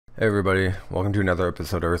Hey everybody, welcome to another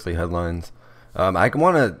episode of Earthly Headlines. I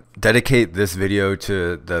want to dedicate this video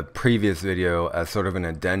to the previous video as sort of an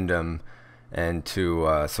addendum and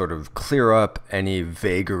to sort of clear up any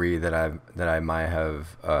vagary that I might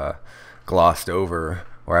have glossed over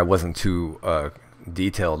or I wasn't too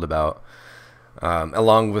detailed about,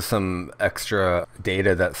 along with some extra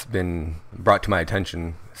data that's been brought to my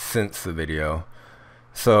attention since the video.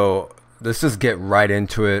 So let's just get right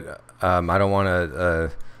into it. I don't want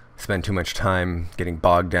to spend too much time getting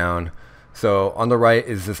bogged down. So on the right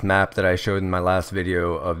is this map that I showed in my last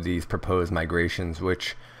video of these proposed migrations,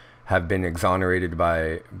 which have been exonerated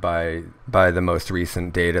by the most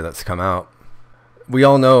recent data that's come out. We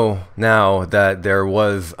all know now that there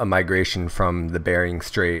was a migration from the Bering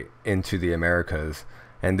Strait into the Americas,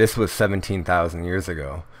 and this was 17,000 years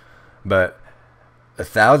ago. But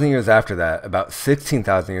 1,000 years after that, about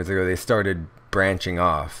 16,000 years ago, they started branching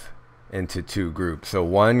off into two groups. So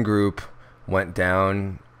one group went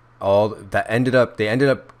down they ended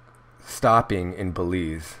up stopping in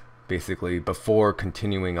Belize, basically, before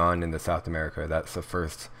continuing on into South America. That's the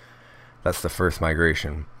first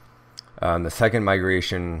migration. The second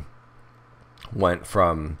migration went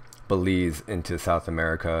from Belize into South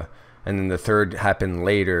America, and then the third happened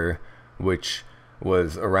later, which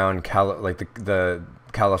was around the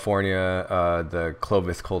California, the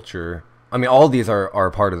Clovis culture. I mean, all these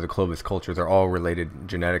are part of the Clovis culture. They're all related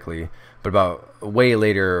genetically. But about way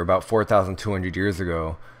later, about 4,200 years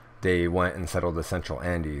ago, they went and settled the Central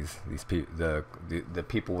Andes. The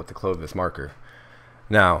people with the Clovis marker.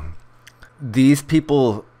 Now, these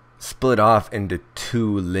people split off into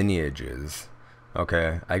two lineages.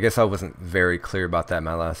 Okay, I guess I wasn't very clear about that in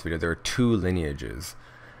my last video. There are two lineages,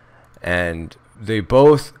 and they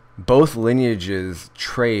both lineages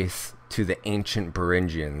trace to the Ancient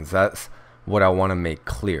Beringians. That's what I want to make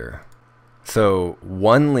clear. So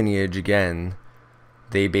one lineage, again,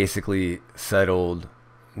 they basically settled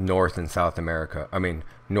North and South America. I mean,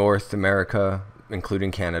 North America,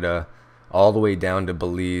 including Canada, all the way down to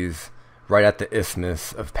Belize, right at the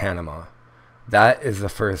Isthmus of Panama. That is the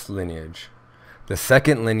first lineage. The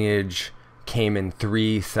second lineage came in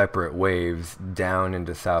three separate waves down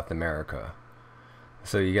into South America.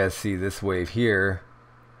 So you guys see this wave here,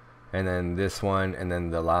 and then this one, and then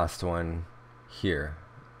the last one here,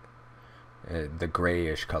 the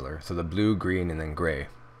grayish color. So the blue, green, and then gray.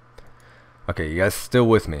 Okay, you guys still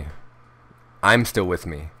with me? I'm still with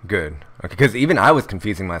me. Good. Okay, because even I was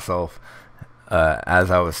confusing myself as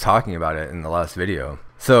I was talking about it in the last video.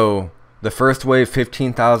 So the first wave,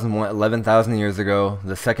 15,000, 11,000 years ago.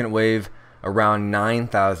 The second wave, around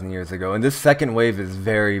 9,000 years ago. And this second wave is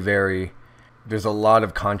very, very... There's a lot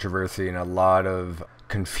of controversy and a lot of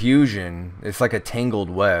confusion. It's like a tangled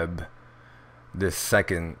web, this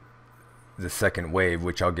second wave,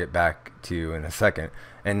 which I'll get back to in a second.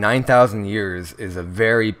 And 9,000 years is a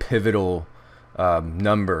very pivotal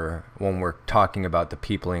number when we're talking about the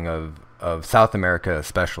peopling of South America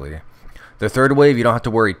especially. The third wave you don't have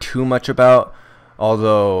to worry too much about,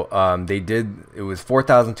 although it was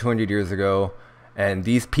 4,200 years ago, and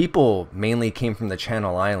these people mainly came from the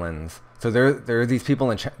Channel Islands. So there are these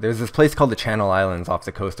people there's this place called the Channel Islands off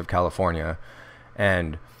the coast of California,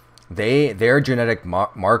 and their genetic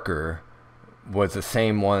marker was the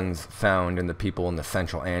same ones found in the people in the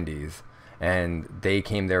Central Andes, and they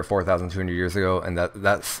came there 4,200 years ago, and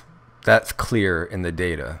that's clear in the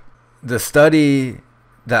data. The study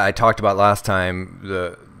that I talked about last time,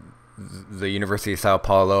 the University of Sao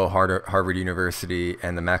Paulo, Harvard University,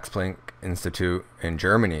 and the Max Planck Institute in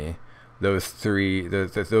Germany, those three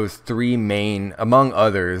main, among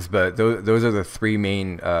others, but those are the three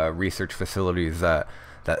main research facilities that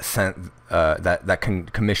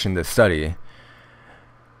commissioned this study,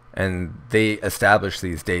 and they established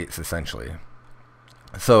these dates essentially.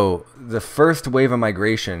 So the first wave of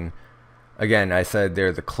migration, again, I said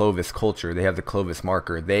they're the Clovis culture. They have the Clovis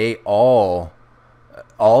marker. They all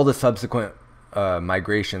the subsequent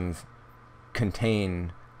migrations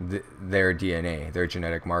contain their DNA, their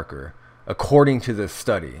genetic marker, according to this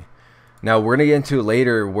study. Now we're going to get into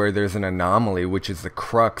later where there's an anomaly, which is the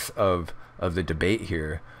crux of the debate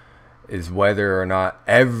here, is whether or not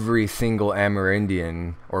every single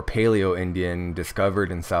Amerindian or Paleo-Indian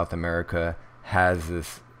discovered in South America has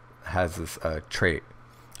this trait,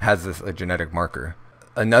 has this genetic marker.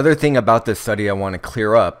 Another thing about this study I want to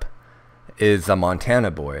clear up is the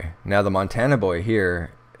Montana boy. Now the Montana boy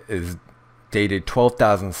here is dated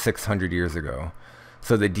 12,600 years ago.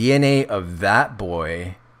 So the DNA of that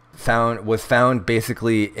boy was found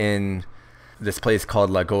basically in this place called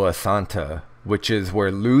Lagoa Santa, which is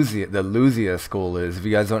where the Lucia school is. If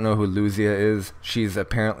you guys don't know who Lucia is, she's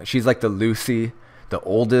like the Lucy, the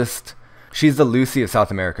oldest. She's the Lucy of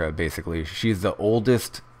South America, basically. She's the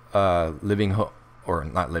oldest the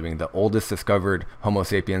oldest discovered Homo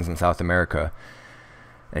sapiens in South America.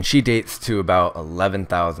 And she dates to about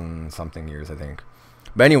 11,000 something years, I think.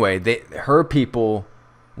 But anyway, her people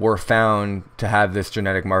were found to have this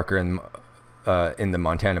genetic marker in the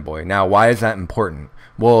Montana boy. Now, why is that important?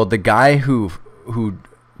 Well, the guy who in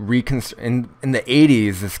the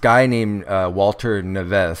 80s, this guy named Walter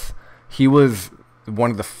Neves, he was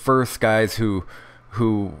one of the first guys who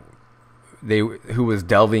was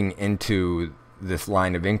delving into this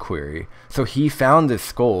line of inquiry. So he found this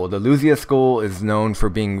skull. The Lucia skull is known for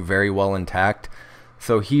being very well intact.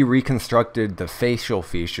 So he reconstructed the facial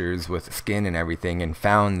features with skin and everything and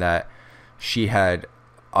found that she had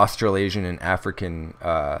Australasian and African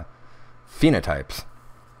phenotypes.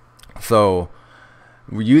 So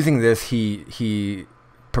using this, he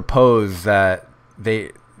proposed that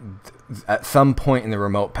at some point in the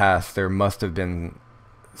remote past, there must have been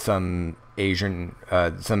some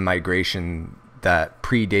some migration that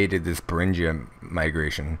predated this Beringia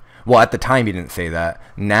migration. Well, at the time he didn't say that.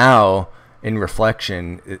 Now, in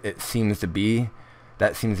reflection, it seems to be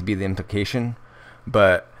the implication.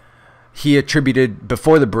 But he attributed,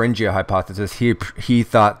 before the Beringia hypothesis, he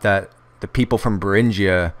thought that the people from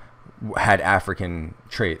Beringia had African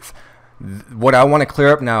traits. What I want to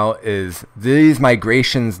clear up now is these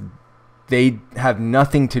migrations, they have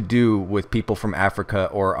nothing to do with people from Africa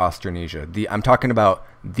or Australasia. I'm talking about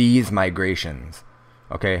these migrations,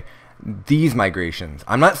 okay? These migrations.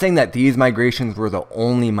 I'm not saying that these migrations were the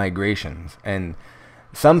only migrations, and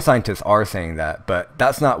some scientists are saying that, but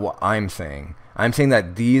that's not what I'm saying. I'm saying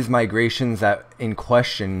that these migrations that in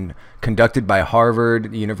question, conducted by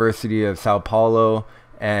Harvard, University of Sao Paulo,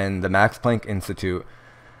 and the Max Planck Institute,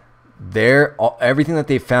 everything that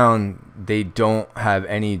they found, they don't have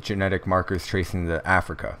any genetic markers tracing to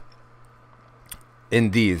Africa.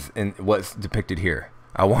 In what's depicted here.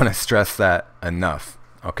 I want to stress that enough.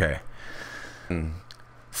 Okay.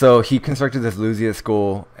 So he constructed this Lucia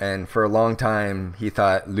school, and for a long time he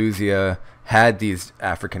thought Lucia had these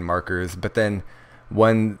African markers, but then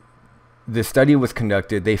when the study was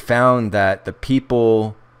conducted, they found that the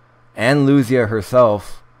people and Lucia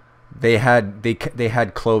herself, they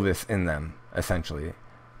had Clovis in them, essentially,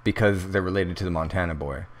 because they're related to the Montana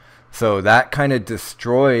boy. So that kind of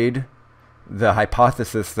destroyed the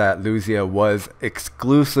hypothesis that Lucia was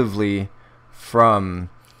exclusively from,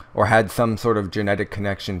 or had some sort of genetic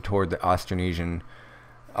connection toward the Australasian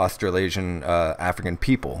African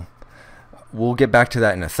people. We'll get back to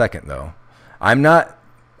that in a second, though. I'm not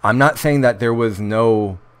saying that there was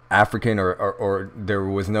no African or there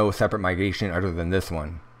was no separate migration other than this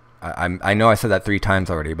one. I know I said that 3 times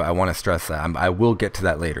already, but I want to stress that. I will get to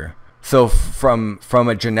that later. So from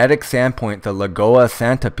a genetic standpoint, the Lagoa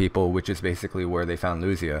Santa people, which is basically where they found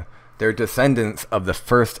Lucia, they're descendants of the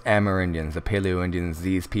first Amerindians, the Paleo-Indians,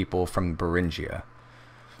 these people from Beringia.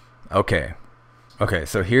 Okay,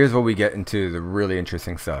 so here's where we get into the really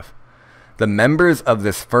interesting stuff. The members of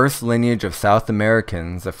this first lineage of South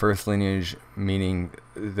Americans, the first lineage meaning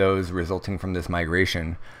those resulting from this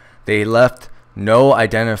migration, they left no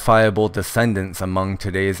identifiable descendants among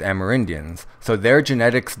today's Amerindians. So their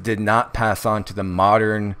genetics did not pass on to the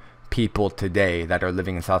modern people today that are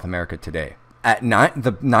living in South America today. At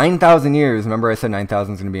 9,000 years, remember I said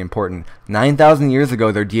 9,000 is going to be important. 9,000 years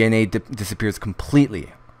ago, their DNA disappears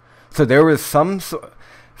completely. So there was from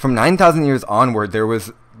 9,000 years onward, there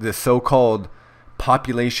was this so-called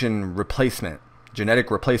population replacement, genetic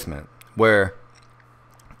replacement, where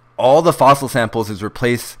all the fossil samples is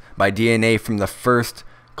replaced by DNA from the first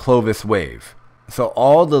Clovis wave. So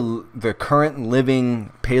all the current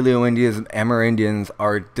living Paleo-Indians, Amerindians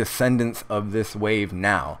are descendants of this wave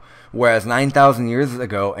now. Whereas 9,000 years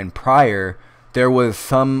ago and prior, there was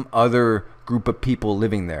some other group of people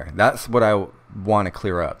living there. That's what I want to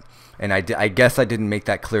clear up. And I guess I didn't make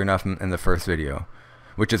that clear enough in the first video,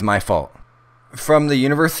 which is my fault. From the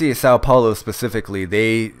University of Sao Paulo specifically,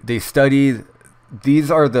 they studied, these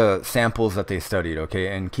are the samples that they studied, okay?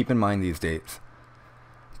 And keep in mind these dates.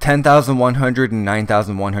 10,100 and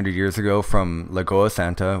 9,100 years ago from Lagoa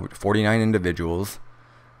Santa, 49 individuals.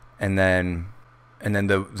 And then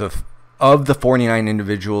of the 49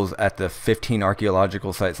 individuals at the 15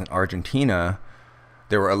 archaeological sites in Argentina,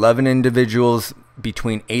 there were 11 individuals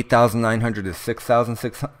between 8,900 to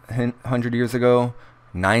 6,600 years ago,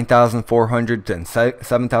 9,400 and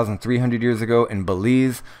 7,300 years ago in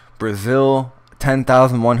Belize, Brazil,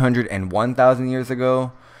 10,100 and 1,000 years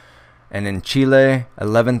ago, and in Chile,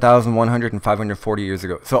 11,100 and 540 years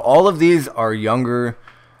ago. So all of these are younger,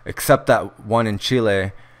 except that one in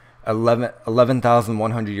Chile,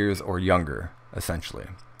 11,100 years or younger, essentially.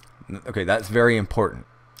 Okay, that's very important.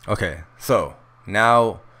 Okay, so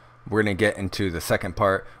now we're going to get into the second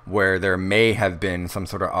part, where there may have been some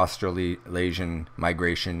sort of Australasian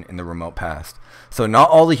migration in the remote past. So not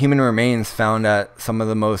all the human remains found at some of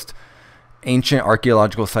the most ancient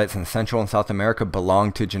archaeological sites in Central and South America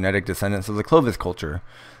belong to genetic descendants of the Clovis culture.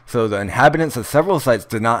 So the inhabitants of several sites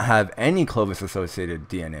did not have any Clovis-associated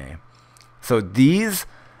DNA. So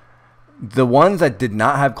the ones that did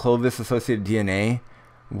not have Clovis-associated DNA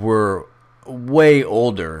were way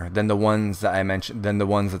older than the ones that I mentioned, than the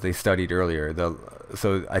ones that they studied earlier.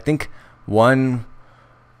 So I think one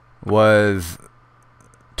was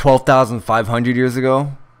 12,500 years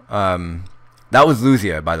ago. That was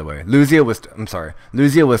Lucia, by the way. Lucia was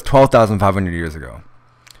 12,500 years ago.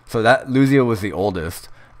 So that Lucia was the oldest,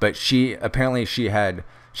 but she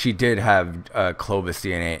did have Clovis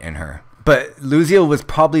DNA in her. But Lucia was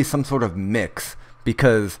probably some sort of mix,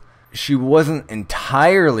 because she wasn't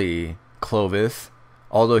entirely Clovis,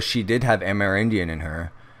 although she did have Amerindian in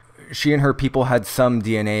her. She and her people had some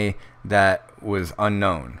DNA that was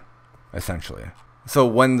unknown, essentially. So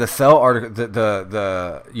when the cell article,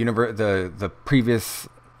 the previous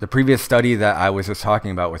study that I was just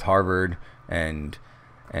talking about with Harvard and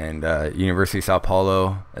University of Sao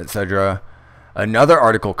Paulo, etc., another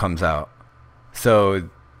article comes out. So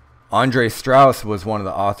Andre Strauss was one of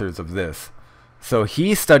the authors of this. So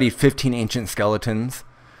he studied 15 ancient skeletons,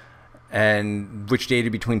 and which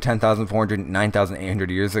dated between 10,400 and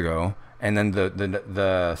 9,800 years ago. And then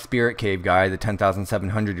the Spirit Cave guy, the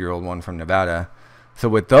 10,700-year-old one from Nevada. So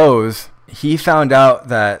with those, he found out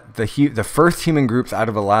that the first human groups out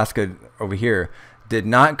of Alaska over here did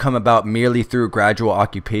not come about merely through gradual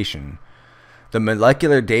occupation. The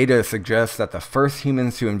molecular data suggests that the first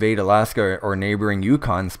humans to invade Alaska or neighboring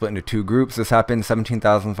Yukon split into two groups. This happened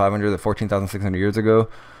 17,500 to 14,600 years ago.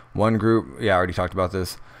 One group, yeah, I already talked about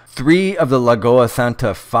this. 3 of the Lagoa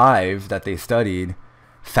Santa 5 that they studied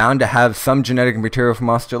found to have some genetic material from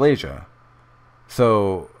Australasia.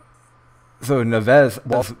 So Neves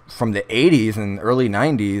was from the 80s and early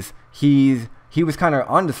 90s. He was kind of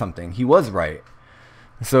onto something. He was right.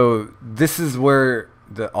 So this is where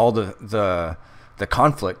all the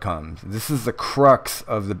conflict comes. This is the crux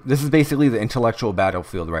of this is basically the intellectual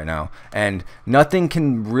battlefield right now, and nothing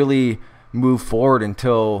can really move forward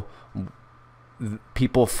until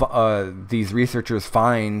these researchers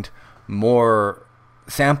find more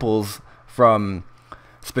samples from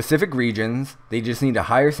specific regions. They just need a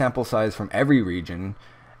higher sample size from every region,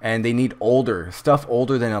 and they need stuff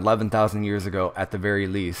older than 11,000 years ago at the very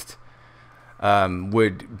least.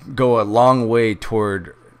 Would go a long way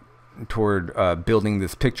toward building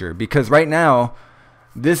this picture, because right now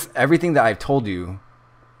everything that I've told you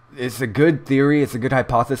is a good theory, it's a good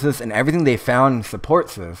hypothesis, and everything they found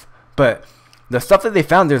supports this. But the stuff that they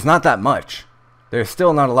found, there's not that much. There's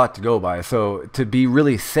still not a lot to go by. So to be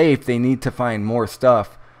really safe, they need to find more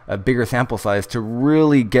stuff, a bigger sample size, to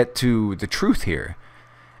really get to the truth here.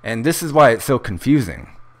 And this is why it's so confusing.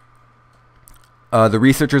 The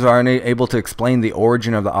researchers are unable to explain the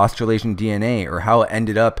origin of the Australasian DNA or how it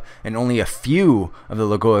ended up in only a few of the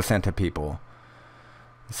Lagoa Santa people.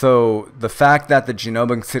 So the fact that the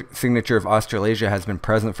genomic signature of Australasia has been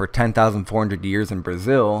present for 10,400 years in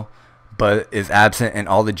Brazil, but is absent in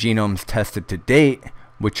all the genomes tested to date,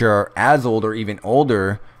 which are as old or even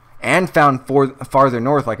older, and found farther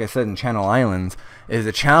north, like I said, in Channel Islands, is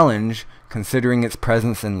a challenge considering its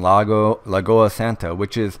presence in Lagoa Santa,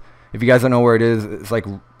 which is, if you guys don't know where it is,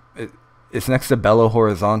 it's next to Belo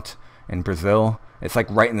Horizonte in Brazil. It's like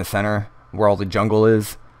right in the center where all the jungle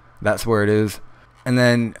is. That's where it is. And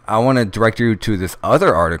then I want to direct you to this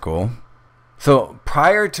other article. So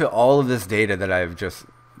prior to all of this data that I've just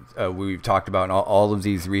we've talked about, and all of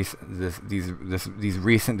these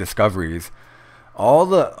recent discoveries,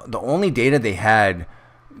 the only data they had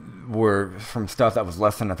were from stuff that was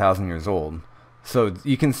less than 1,000 years old. So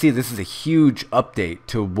you can see this is a huge update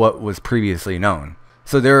to what was previously known.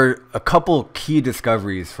 So there are a couple key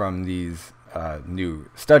discoveries from these new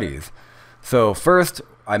studies. So first,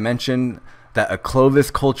 I mentioned that a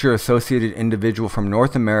Clovis culture associated individual from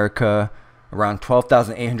North America around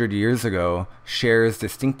 12,800 years ago shares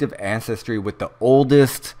distinctive ancestry with the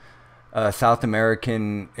oldest South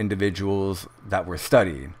American individuals that were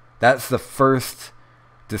studied. That's the first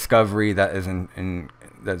discovery that is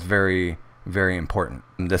that's very very important.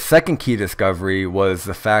 The second key discovery was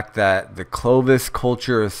the fact that the Clovis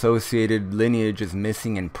culture associated lineage is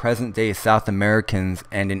missing in present-day South Americans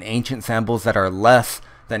and in ancient samples that are less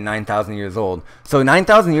than 9,000 years old. So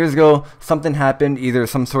 9,000 years ago, something happened, either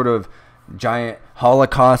some sort of giant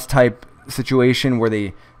Holocaust type situation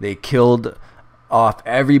where they killed off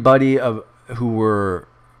everybody who were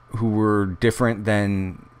different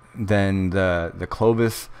than the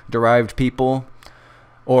Clovis derived people,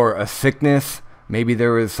 or a sickness. Maybe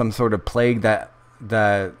there was some sort of plague that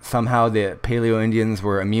somehow the Paleo Indians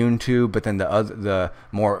were immune to, but then the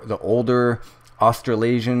older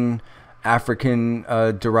Australasian African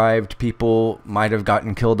derived people might have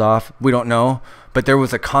gotten killed off. We don't know, but there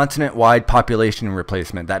was a continent-wide population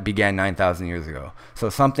replacement that began 9,000 years ago.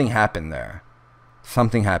 So something happened there.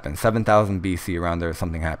 Something happened. 7,000 BC, around there,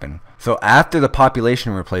 something happened. So after the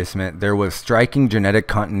population replacement, there was striking genetic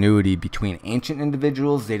continuity between ancient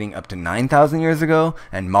individuals dating up to 9,000 years ago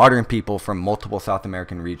and modern people from multiple South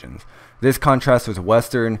American regions. This contrasts with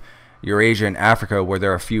Western Eurasia and Africa, where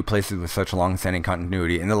there are few places with such long-standing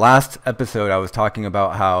continuity. In the last episode, I was talking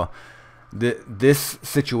about how this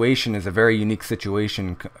situation is a very unique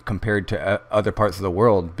situation compared to other parts of the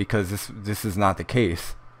world, because this is not the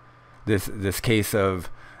case. This case of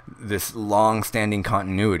this long-standing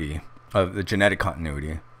continuity, of the genetic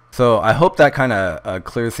continuity. So I hope that kind of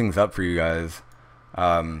clears things up for you guys.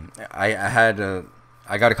 I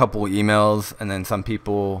got a couple emails, and then some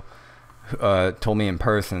people told me in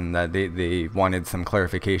person that they wanted some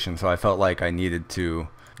clarification, so I felt like I needed to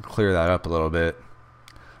clear that up a little bit.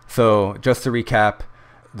 So just to recap,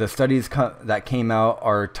 the studies that came out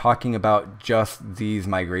are talking about just these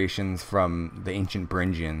migrations from the ancient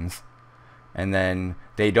Beringians, and then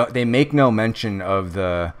they make no mention of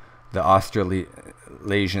the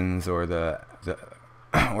Australasians or the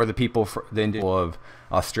people the individual of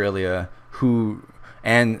Australia who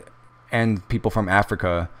and people from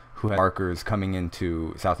Africa who had markers coming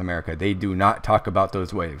into South America. They do not talk about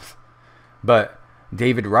those waves. But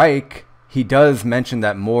David Reich, he does mention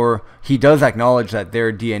that he does acknowledge that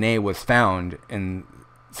their DNA was found in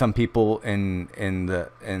some people in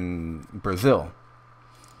Brazil.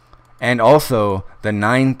 And also the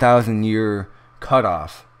 9,000 year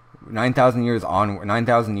cutoff, 9,000 years on,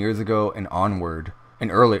 9,000 years ago and onward,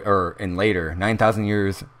 and later, 9,000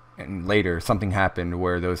 years and later, something happened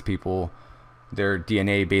where those people, their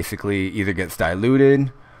DNA basically either gets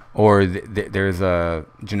diluted, or there's a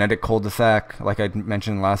genetic cul-de-sac, like I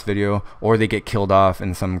mentioned in the last video, or they get killed off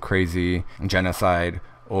in some crazy genocide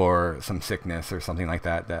or some sickness or something like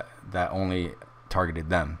that only targeted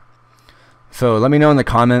them. So let me know in the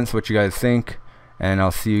comments what you guys think, and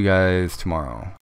I'll see you guys tomorrow.